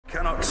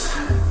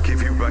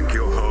back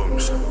your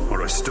homes or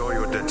restore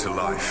your dead to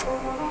life.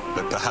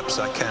 But perhaps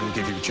I can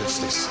give you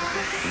justice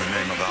in the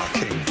name of our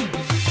king.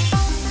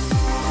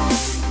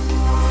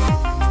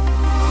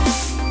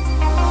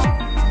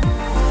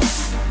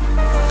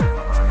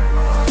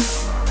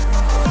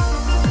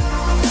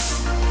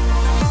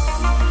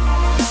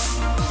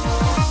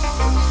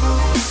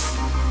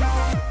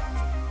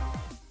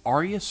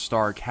 Arya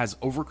Stark has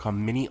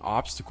overcome many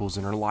obstacles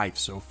in her life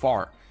so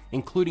far,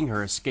 including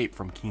her escape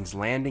from King's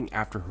Landing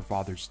after her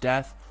father's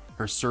death,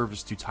 her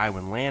service to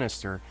Tywin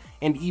Lannister,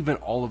 and even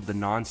all of the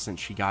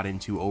nonsense she got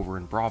into over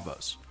in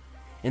Braavos.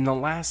 In the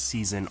last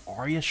season,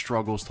 Arya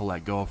struggles to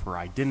let go of her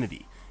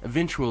identity,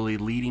 eventually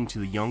leading to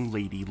the young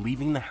lady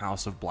leaving the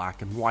House of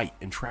Black and White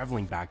and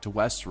traveling back to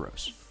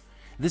Westeros.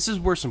 This is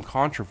where some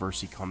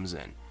controversy comes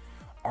in.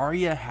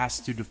 Arya has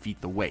to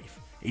defeat the Waif,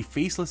 a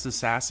faceless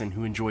assassin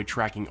who enjoyed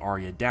tracking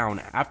Arya down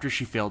after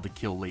she failed to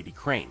kill Lady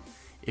Crane.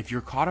 If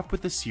you're caught up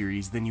with the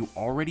series, then you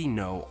already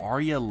know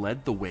Arya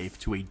led the Waif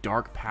to a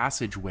dark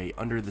passageway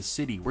under the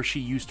city where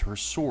she used her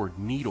sword,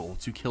 Needle,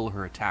 to kill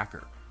her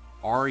attacker.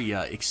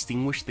 Arya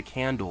extinguished the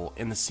candle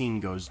and the scene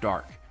goes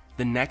dark.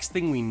 The next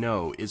thing we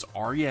know is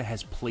Arya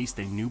has placed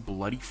a new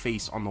bloody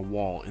face on the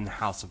wall in the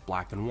House of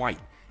Black and White,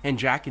 and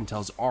Jaqen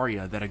tells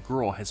Arya that a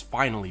girl has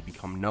finally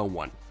become no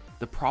one.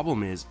 The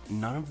problem is,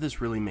 none of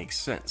this really makes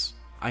sense.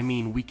 I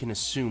mean, we can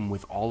assume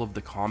with all of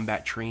the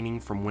combat training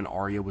from when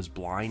Arya was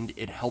blind,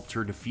 it helped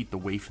her defeat the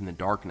Waif in the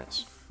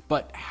darkness.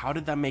 But how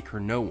did that make her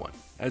no one?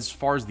 As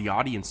far as the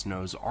audience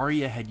knows,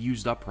 Arya had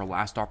used up her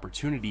last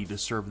opportunity to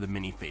serve the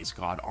many-faced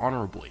god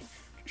honorably.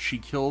 She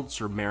killed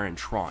Sir Meryn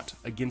Trant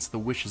against the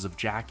wishes of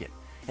Jaqen,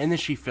 and then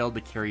she failed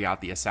to carry out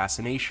the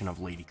assassination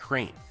of Lady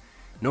Crane.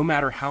 No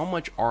matter how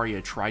much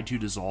Arya tried to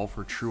dissolve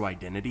her true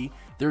identity,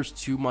 there's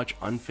too much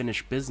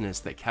unfinished business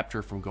that kept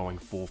her from going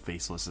full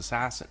faceless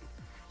assassin.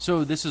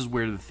 So this is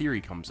where the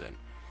theory comes in.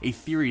 A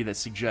theory that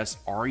suggests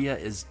Arya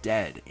is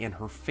dead and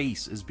her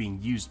face is being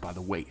used by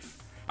the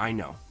Waif. I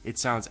know, it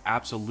sounds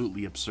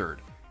absolutely absurd,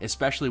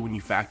 especially when you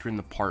factor in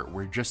the part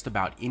where just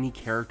about any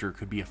character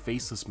could be a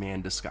faceless man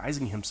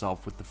disguising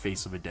himself with the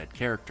face of a dead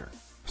character.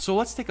 So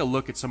let's take a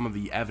look at some of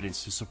the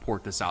evidence to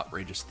support this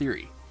outrageous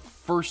theory.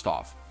 First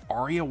off,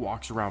 Arya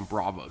walks around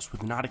Braavos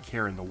with not a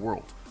care in the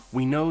world.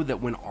 We know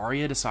that when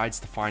Arya decides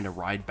to find a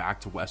ride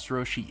back to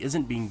Westeros, she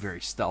isn't being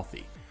very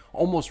stealthy.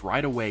 Almost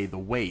right away, the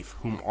Waif,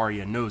 whom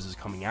Arya knows is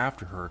coming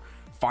after her,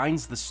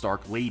 finds the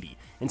Stark lady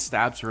and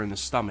stabs her in the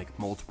stomach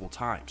multiple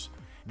times.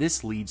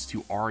 This leads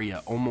to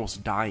Arya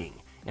almost dying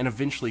and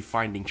eventually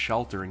finding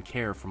shelter and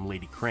care from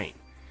Lady Crane.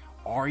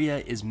 Arya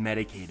is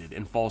medicated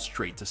and falls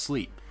straight to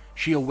sleep.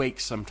 She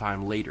awakes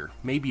sometime later,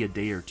 maybe a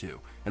day or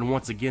two, and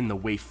once again the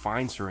Waif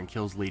finds her and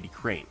kills Lady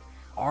Crane.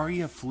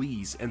 Arya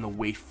flees and the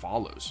Waif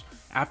follows.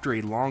 After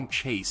a long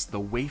chase, the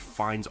Waif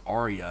finds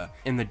Arya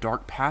in the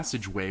dark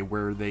passageway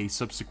where they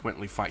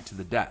subsequently fight to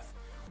the death.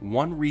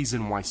 One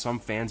reason why some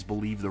fans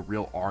believe the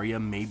real Arya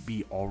may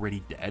be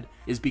already dead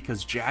is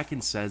because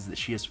Jaqen says that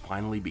she has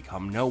finally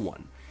become no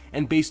one.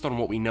 And based on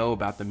what we know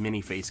about the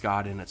many-faced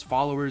god and its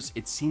followers,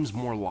 it seems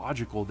more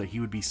logical that he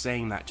would be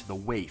saying that to the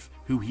Waif,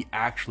 who he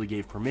actually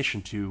gave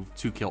permission to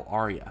kill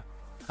Arya.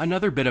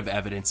 Another bit of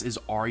evidence is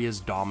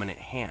Arya's dominant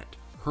hand.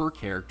 Her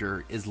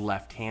character is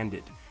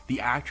left-handed.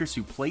 The actress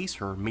who plays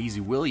her,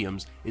 Maisie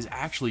Williams, is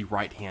actually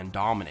right-hand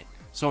dominant.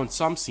 So in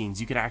some scenes,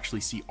 you can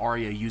actually see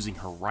Arya using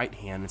her right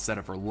hand instead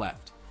of her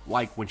left,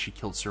 like when she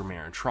killed Sir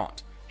Meryn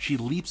Trant. She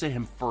leaps at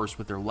him first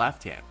with her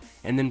left hand,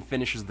 and then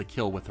finishes the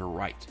kill with her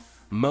right.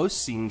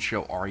 Most scenes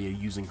show Arya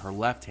using her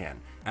left hand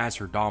as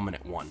her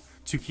dominant one,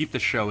 to keep the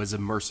show as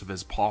immersive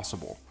as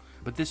possible.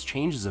 But this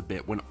changes a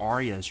bit when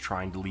Arya is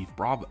trying to leave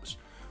Braavos.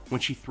 When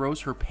she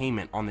throws her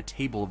payment on the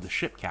table of the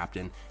ship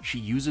captain, she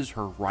uses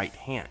her right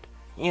hand,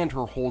 and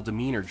her whole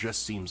demeanor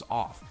just seems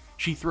off.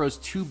 She throws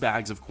 2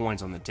 bags of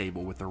coins on the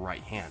table with her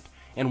right hand,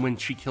 and when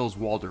she kills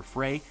Walder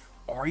Frey,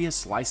 Arya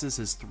slices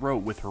his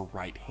throat with her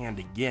right hand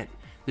again.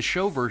 The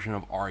show version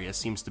of Arya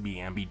seems to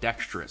be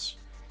ambidextrous.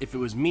 If it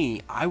was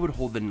me, I would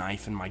hold the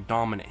knife in my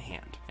dominant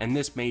hand, and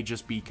this may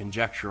just be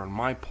conjecture on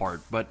my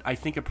part, but I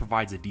think it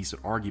provides a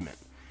decent argument.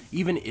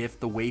 Even if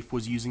the Waif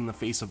was using the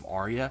face of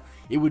Arya,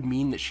 it would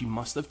mean that she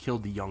must have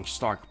killed the young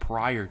Stark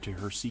prior to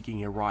her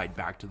seeking a ride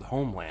back to the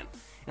homeland,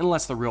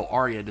 unless the real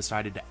Arya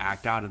decided to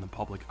act out in the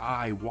public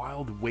eye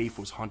while the Waif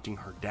was hunting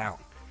her down.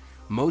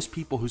 Most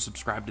people who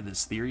subscribe to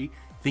this theory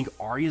think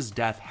Arya's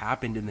death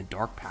happened in the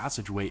dark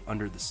passageway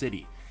under the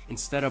city.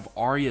 Instead of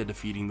Arya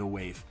defeating the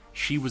Waif,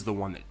 she was the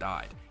one that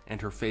died, and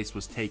her face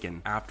was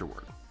taken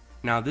afterward.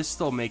 Now this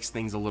still makes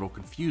things a little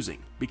confusing,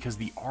 because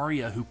the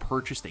Arya who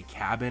purchased a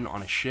cabin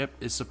on a ship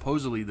is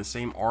supposedly the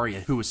same Arya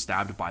who was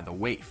stabbed by the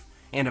Waif.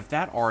 And if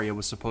that Arya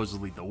was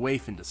supposedly the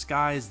Waif in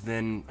disguise,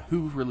 then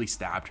who really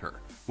stabbed her?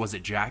 Was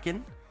it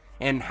Jaqen?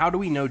 And how do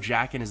we know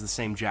Jaqen is the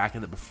same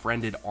Jaqen that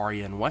befriended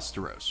Arya in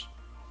Westeros?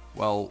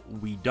 Well,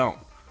 we don't.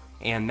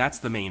 And that's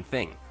the main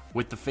thing.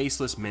 With the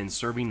faceless men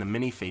serving the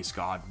many-faced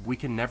god, we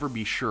can never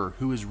be sure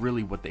who is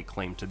really what they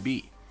claim to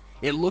be.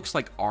 It looks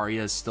like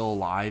Arya is still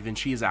alive and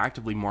she is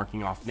actively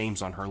marking off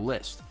names on her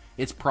list.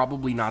 It's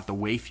probably not the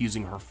waif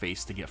using her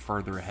face to get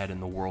further ahead in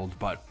the world,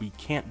 but we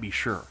can't be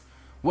sure.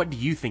 What do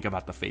you think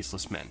about the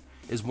Faceless Men?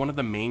 Is one of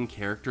the main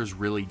characters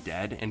really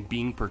dead and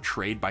being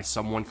portrayed by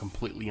someone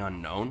completely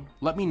unknown?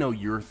 Let me know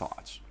your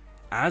thoughts.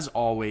 As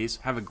always,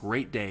 have a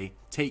great day,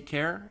 take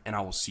care, and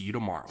I will see you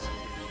tomorrow.